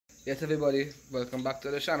Yes, everybody, welcome back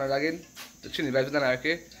to the channel again, the Chini Vibes with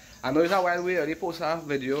N.R.K. I know it's a while we already posted a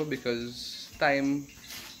video because time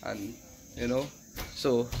and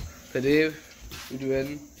so today we're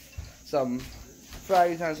doing some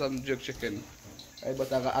fries and some jerk chicken, right?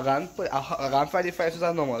 But I can't fry the fries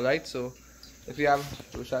as normal, right? So if you have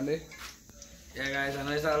Roshande. Yeah guys, I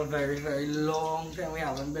know it's a very long time we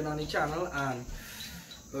haven't been on the channel and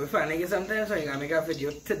we're finally get some time, so I'm gonna make a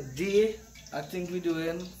video today. I think we're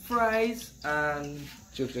doing fries and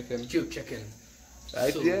Jerk chicken.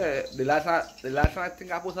 Right, So, yeah. The last time I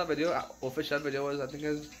think I posted a video, official video was I think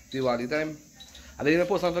it's Diwali time. I didn't even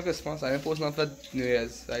post one for Christmas, I didn't post one for New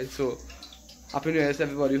Year's, right? So Happy New Year's to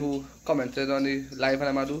everybody who commented on the live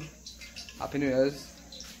and I do. Happy New Year's.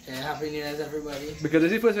 yeah, Happy New Year's everybody. Because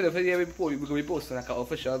this is the first video for the year we're going to be posting like an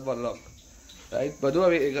official vlog. Right? But don't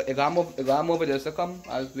worry, I got more videos to come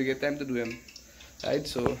as we get time to do them. Right?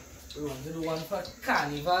 So We want to do one for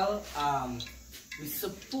Carnival. We're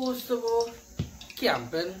supposed to go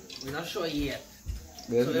camping. We're not sure yet.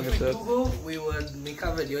 So if we do go, we would make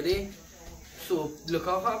a video there. So look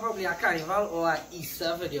out for probably a Carnival or an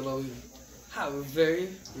Easter video. But we have very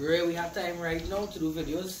rare. We have time right now to do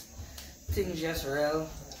videos. Things just real.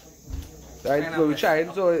 right, so we're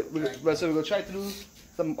trying, so we're gonna try to do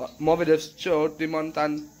some more videos throughout the month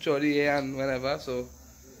and throughout the year and whenever. So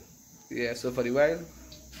yeah, so for the while,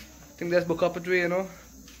 I think there's book up a tree,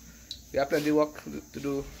 we have plenty of work to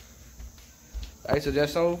do. Right, so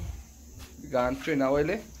just now we gone train our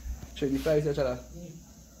oil, train the fries each other.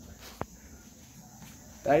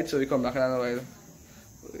 Right, so we come back in another while.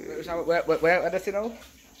 Where are they now?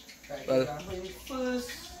 Right, Well, first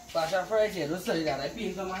batch of fries here. Don't study that. I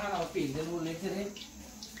paint on my hand. I'll paint it all today.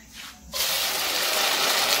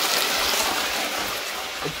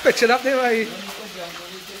 it's pitching up there, right?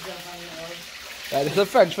 Right, this is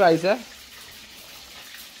French fries, eh?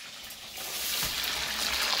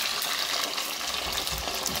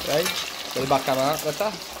 Right, so the back camera,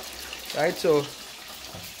 better. Right, so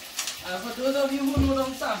For those of you who know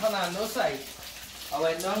down San Fernando side, I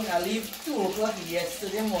went down, I leave 2 o'clock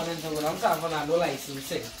yesterday morning to go down San Fernando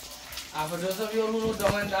licensing. And for those of you who know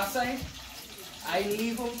down on that side, I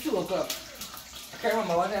leave from 2 o'clock. I can't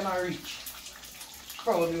remember what time I reach.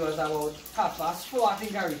 Probably was about 4:30 I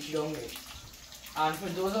think I reached down there. And for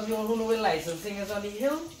those of you who know where licensing is on the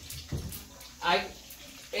hill,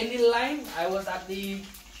 in the line, I was at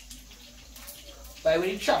by where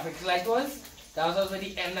the traffic light was. That was where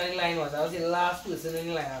the end of the line was. I was the last person in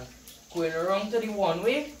the line. Going around to the one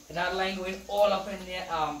way, and that line going all up in there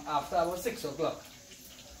after about 6 o'clock.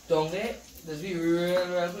 Down there, there's be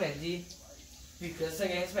real plenty because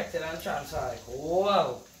again inspected and transfer. Like,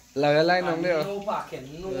 wow. real line on there. No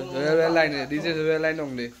parking, no Real line there. This is a real line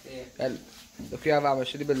on there. Yeah. Look, you have how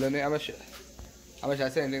much the building there. How much I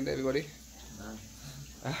say anything to everybody?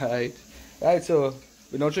 Alright. Right, so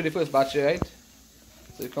we're not through the first batch here, right?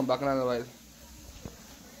 So you come back in another while.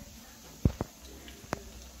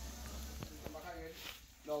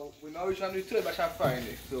 Now we know which one we third batch of frying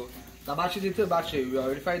it. So the batch is the third batch here. We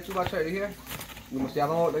already fried 2 batches already here. We must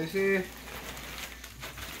have about, let me say,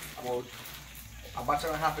 about a batch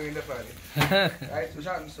and a half in the Friday. Right, so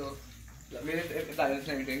Sean, so let me if that is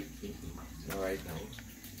anything. Alright now.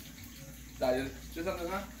 That is just something,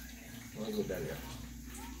 huh? What good that is?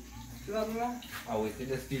 Just something, huh? I waited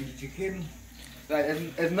to steal the chicken. Right,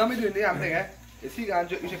 it's not me doing the damn thing, eh? It's he gonna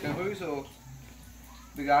jerk the chicken for you, so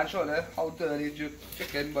we gonna show them how to really jerk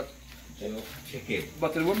chicken, but Chicken.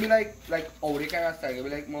 but it won't be like Audi kind of style, it'll be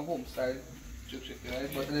like more home style jerk chicken, right?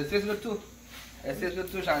 But it tastes good too. It tastes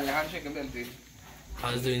good too, Sean, your hand chicken plenty.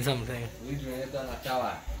 I was doing something. We doing it on a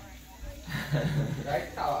tower.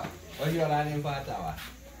 Right, tower. What's your name for a tower?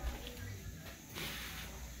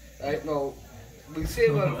 Right, now, we say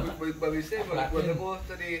when we go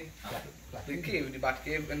to the cave, the bat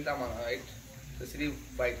cave in Tamana, right? To see the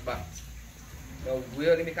white bats. Now, we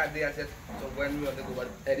already make a day and said, so when we want to go, but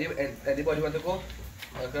anybody want to go?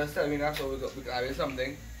 Just tell me now, so we can have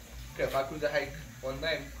something. Okay, back to the hike one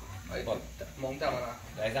time, right? Mount Tamana.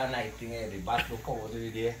 That's a night thing, the bat will come over the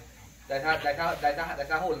day. That's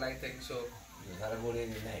a whole night thing, so. That's a good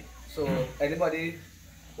in the night. So, anybody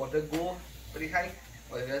want to go for the hike?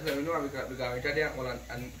 Or just let me know, we can reach there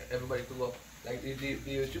and everybody to go. Like the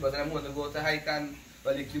YouTubers that want to go to hike and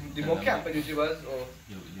well, the more camping YouTubers or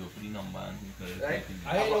Your free number and right?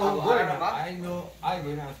 I know I'm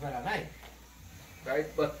going to spend a night. Right?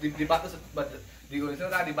 But the bat is the only thing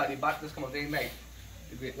that the bat is coming at night.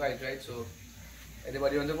 The great white, right? So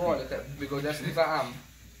anybody want to go we go just leave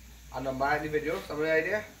a number in the video, somewhere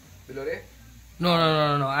idea below there. No.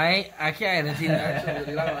 I can't edit it. Right, so we'll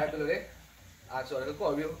leave a number below there. And so I can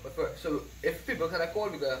call you. So if people can call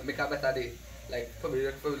me, make a better day. Like probably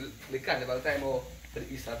for the carnival time or for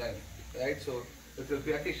the Easter time. Right? So if you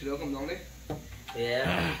pay attention, you'll come down there.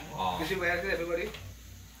 Yeah. You see where everybody?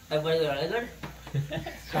 Everybody really good?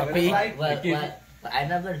 Happy? Well, I'm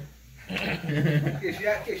not good.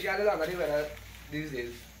 Casey had a lot of weather these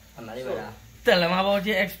days. I'm not even that. Tell them about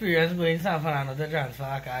your experience going to San Fernando to transfer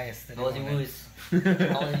a car yesterday. How was the morning. movies?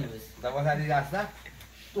 How was the movies? That was a disaster.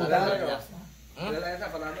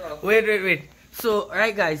 Wait. So,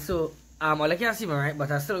 right guys, so, all I can see me, right,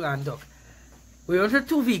 but I still gonna talk. We went with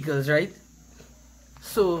 2 vehicles, right?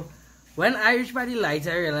 So, when I reach by the light,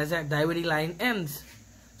 I realize that that's where the line ends.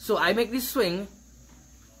 So, I make this swing,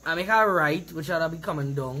 I make a right, which ought to be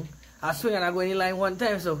coming down. I swing and I go in the line one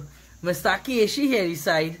time, so, Mr. K, she here the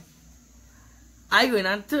side. I go in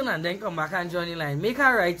and turn and then come back and join the line. Make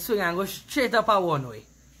a right swing and go straight up a one way.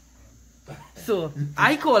 So,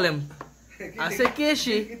 I call him. I say,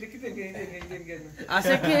 Keshi,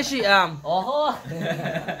 Oh!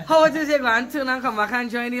 how it is you go and turn and come back and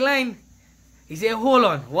join the line? He say, hold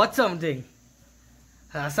on, what something?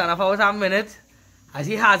 I stand up for about a minute. As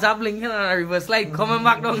he has a blinking and a reverse light coming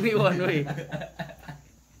back down the one way.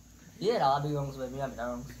 Yeah, that'll be wrong with me, I'm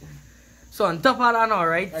wrong. So on top of that now,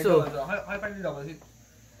 right? So, how find the doubles?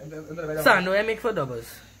 Sando, I make for doubles.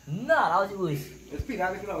 No, that was the movies. It's Pina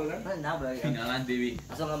making doubles, huh? No, bro. Pinalan, baby.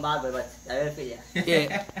 That's not bad, but I will fit you.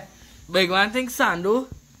 Yeah. But one thing, Sando,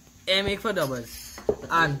 I make for doubles.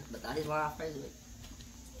 And But that is what I'm afraid with.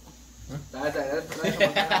 That's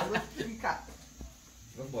cat.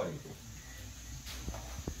 Good body.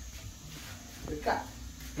 The cat.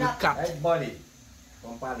 with cap. Right body.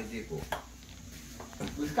 Compare the Jeko.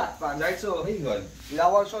 With cat fan, right? So, Where you going? we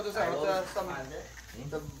have one shot to say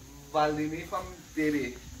the Valdini from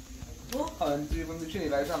Davy. And from the Chinese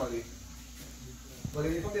guys family.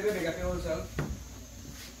 Valdini from Davy, make up your own self.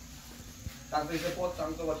 Thanks for your support,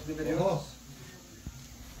 thanks for watching the videos. Oh.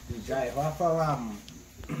 The driver from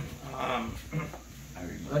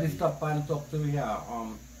Let us stop and talk to me here.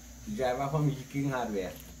 The driver from King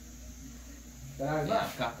Hardware.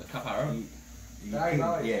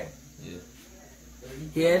 Yeah.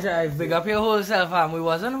 Yeah, drive. Big up your whole self, fam. We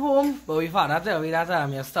wasn't home, but we found out that we that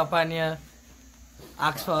time. You stop and you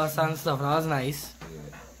ask for us and stuff. That was nice. Yeah.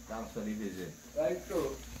 Thanks for the visit. Right,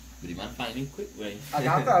 so. But the man finding quick, right? I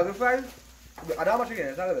can't tell you, friend. I don't have much chicken,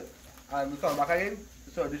 it's not a bit. And we come back again,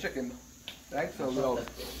 so the chicken. Right, so we out.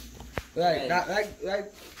 Right,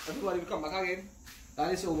 everybody will come back again.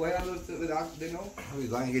 That is over and with that, they know. We're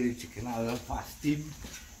going to get the chicken out of fasting.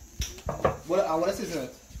 What is season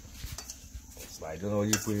it? I don't know how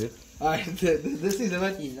you put it. Alright, this season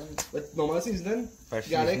it. With normal seasoning, Fresh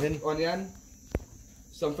garlic, seasoning. onion,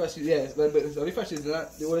 some fresh, yes, but it's only fresh seasoning.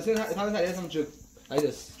 The only thing it hasn't had some jerk, like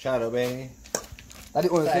this. Shadow Benny. That's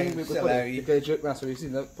the only Thyme, thing we could put celery. it. Because jerk, man, so you see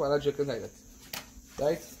that, put that jerk inside it.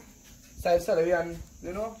 Right? Thyme, celery and,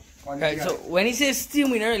 you know, onion. Right, so when he says steam,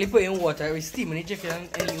 we don't really put in water. We steam the chicken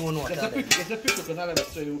and you own water. It's a quick cook of it,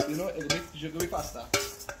 so you know, it'll be faster.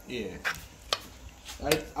 Yeah.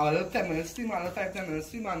 Right? Another 10 minutes steam, another 5-10 minutes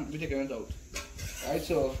steam, and we take it out. Right?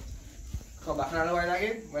 So, come back another while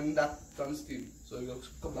again when that turns steam. So, you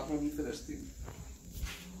come back when we finish steam.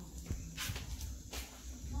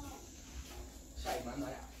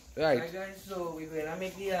 Right. Right guys, so we're gonna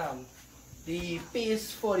make the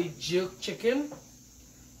paste for the jerk chicken.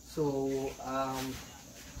 So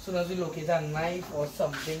soon as we locate a knife or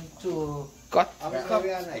something to Cut. Don't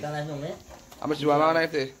have no man. How much do you want a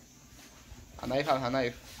knife there? A knife and a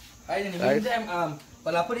knife. Right, in the Right. meantime,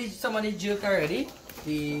 well I put some of the jerk already.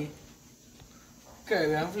 The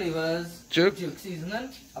Caribbean flavors Jerk. seasoning.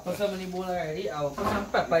 I put some in the bowl already. I'll put some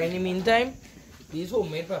pepper in the meantime. These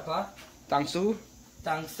homemade pepper. Thanks to who?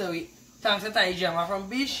 Thanks to Thai Jama from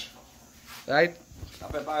Bish. Right? I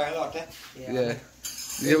prepare a lot, eh? Yeah.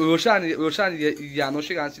 We will show you know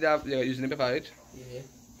she can see that you're using the pepper, right? Yeah.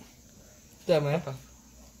 Tell me.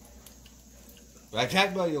 Right,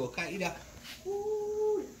 that boy, you can't eat that.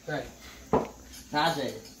 Right. Not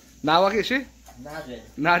ready. Now what is she? Not ready.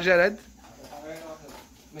 Not Jared.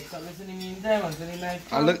 Mix up this in the meantime until the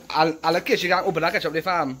knife. I'll look she can open that ketchup the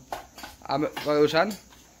farm. Ocean.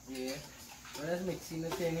 Yeah. Let's mix in the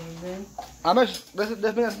thing in the meantime. How much? Let's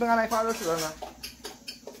bring a knife out of the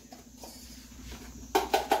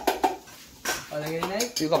Are they getting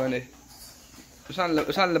knife? You come in there. Ocean, let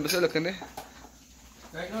me look in there.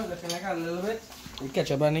 Right now, looking like a little bit. The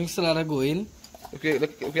ketchup running still had to go in. Okay,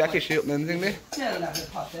 look, I can show you opening thing there. Tell that it's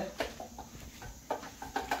hot, eh?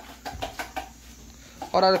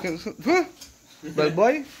 How are looking? Huh? Well,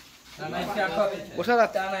 boy. That knife can't cut. What's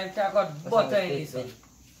that? That knife can't cut butter in this thing.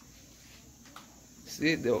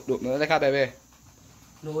 See, they open it like a baby.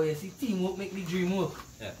 No, you see, teamwork make the dream work.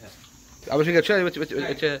 Yeah. I wish you could try it with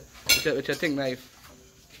your thing knife.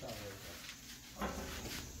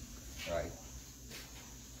 Right.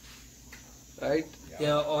 Right?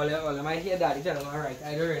 Yeah, all of my hear daddy tell them, alright,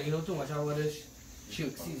 I don't really know too much about this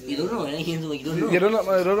shoot season. You don't know anything, so you don't know. You don't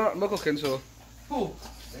know my cooking, so. Who?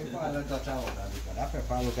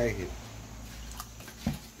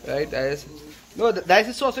 Right, that is. No, that is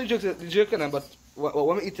the sausage jerk, but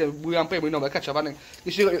when we eat it, we don't pay, we know, catch up on it.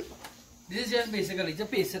 This is just basically to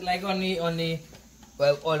paste it like on the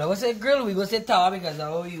well, all of us say grill, we go say tower because that's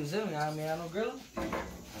how we use it. I mean, I no grill.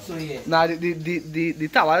 So yeah. Nah, the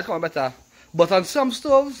tower is coming better. But on some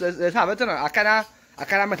stoves, there's have it, you know, a kind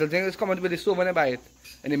of metal thing is coming with the stove when you buy it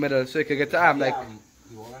in the middle, so you can get the arm like.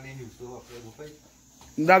 You want any new stove up?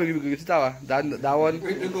 That we get the tower. That one.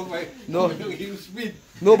 No.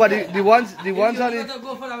 No, but the ones on the.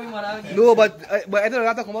 No, but I don't know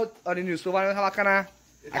what talking about on the new stove. I have a kind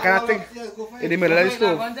of thing in the middle of the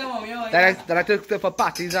stove. That I took for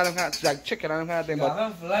parties and like chicken and kind of thing.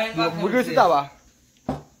 But we go to the tower.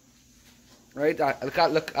 Right,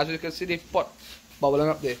 look, as you can see the pot bubbling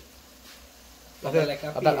up there. I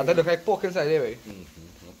don't look like pork inside there, right?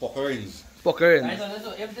 Pork rinds. Pork rinds. I don't know,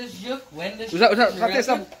 so if this yolk, when this taste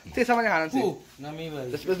some in your hand and see. Who? Not me,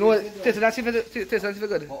 but Taste and see if it's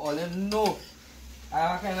good. but all them know. I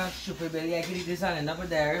have kind of stupid belly, I can eat this and end up with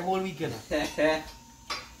diarrhea whole weekend.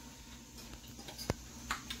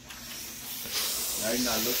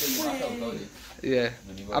 Yeah.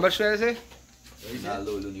 How much fair is it?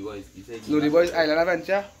 Looney Looney Boys Island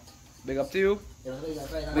Adventure. Big up to you.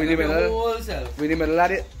 We in the middle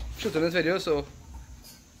of it. Shooting this video, so.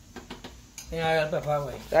 Yeah, I'll pepper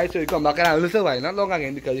away. Right, so we come back in a little while, not long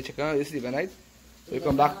again because the chicken is sleeping, right? So we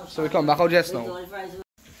come back out just now.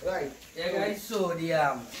 Right. Yeah, guys, so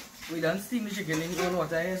we done steam the chicken in cold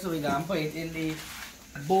water here, so we gonna put it in the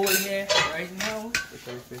bowl here right now.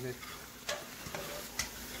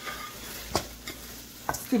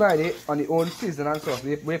 Steam already on the own season and sauce.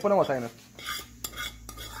 We put the water in it.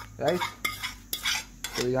 Right?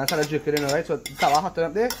 So we're gonna start jerking in, right? So the tower hot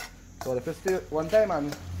up there. So the first one time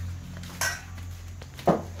and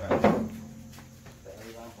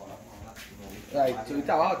right, so the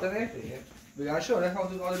tower hot there. We're gonna show them how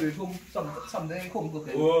to do home something home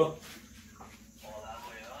cooking. Whoa.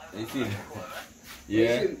 You see?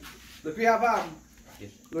 Yeah. Look, we have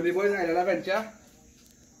Looney Boys Island Adventure.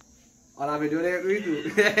 On our video there we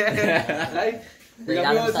do. Right? We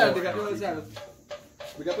got yourself. We got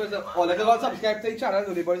yourself. Oh, like go subscribe to the channel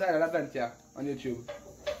Looney Boys Island Adventure on YouTube.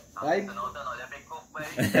 Right? I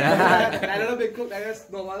don't know big cook, I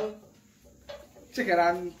just normal chicken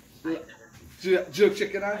and jerk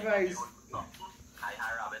chicken and fries.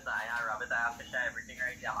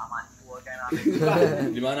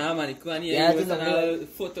 The man have money, can you use a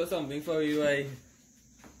photo something for you, right?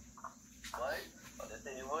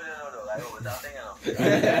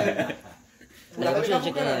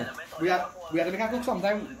 We have to make a cook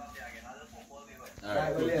sometime.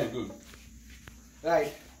 Alright, good.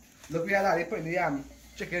 Right. Look, we are putting the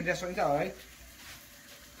chicken just right now, right?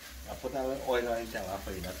 I put a little oil on the tower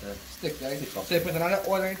for you, that's a Stick, right? So you put another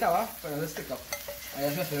oil in the tower, put another stick up. I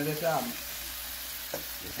just mess with this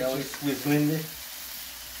whistling there.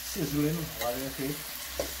 sizzling. What do you say?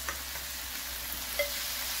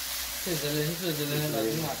 Sizzling, doesn't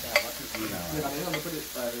matter.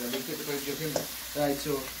 Right,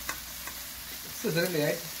 so sizzling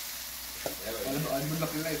there, right? I'm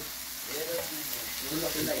looking like.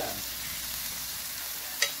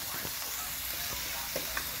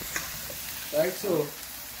 Right, so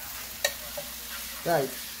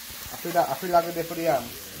right. I feel like they for the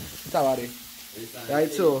tawari.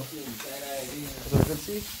 Right, so you can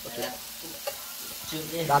see.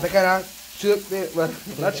 That's kind of chirk there, well,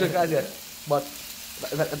 not chirk as yet, but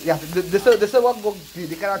yeah, this is what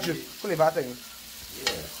the kind of chirk flavor thing.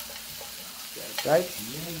 Right,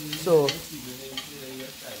 so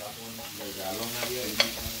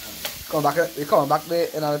come back there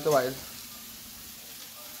in a little while.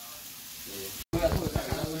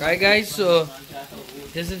 Right guys, so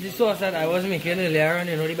this is the sauce that I was making earlier on,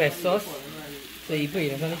 you know, the best sauce. So you put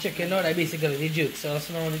it on the chicken now, that basically the jerk sauce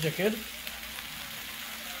now on the chicken.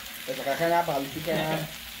 It's like a kind of barbecue kind of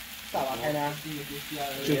sour kind of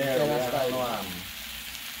jerk kind of style.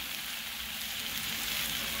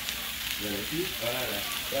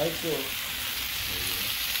 Right, so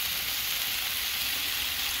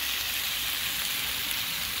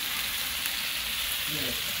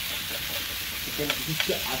chicken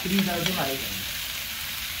after these are the nice.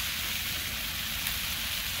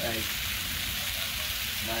 Right.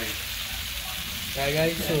 Nice. Right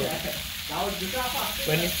guys, so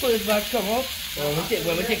when the first batch come up, or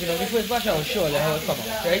when we take it out the first batch, I'll show you how it come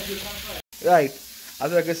out, right? Right,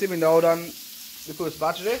 as you can see me now done the first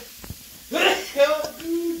batch there.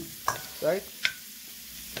 Right?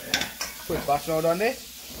 First batch now done there.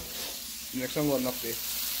 Next one going up there.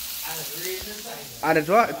 And it's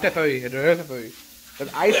what? It's peppery, it's real peppery.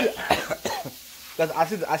 Because I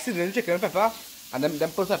see the chicken and pepper, and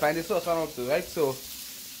then put pepper in the sauce one also, right? So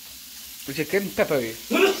the chicken peppery.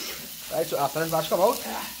 Right, so after this batch come out,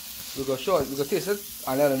 we go show it, we go taste it,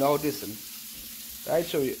 and let them know how it tastes. Right,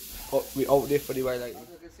 so we out there for the while like. As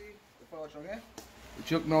you can see, the first one here, the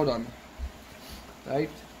chuck now done.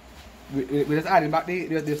 Right, we just adding back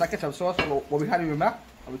the ketchup sauce what we had in remember,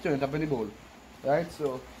 and we turn it up in the bowl. Right,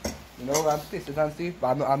 so you know I'm taste it and see, but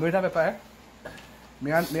I'm not have pepper. Eh?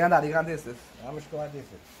 Me and Daddy can taste this. How much go I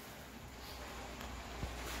taste it?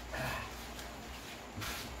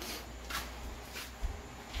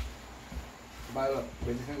 But look,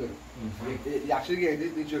 when it's good. You actually get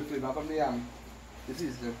the jerk flavor from the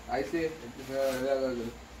seasoning. I say it's very good.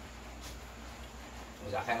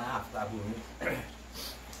 Was that kind of after boom?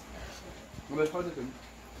 I'm going to put it in.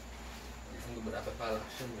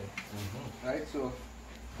 Mm-hmm. Right, so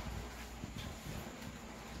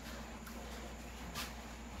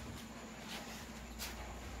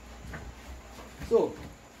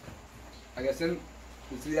I guess this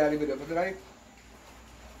is the end of the video for tonight.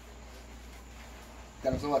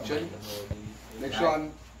 Thanks for watching. Make sure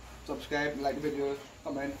and subscribe, like the video,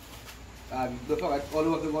 comment, and don't forget all the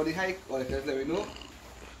work about the hike, or let me know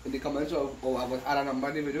in the comments, or I will add a number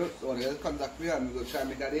in the video, or else contact me and we'll try and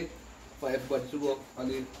make a day for everybody to go on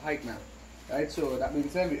the hike now. Right, so that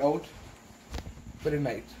means we out for the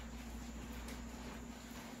night.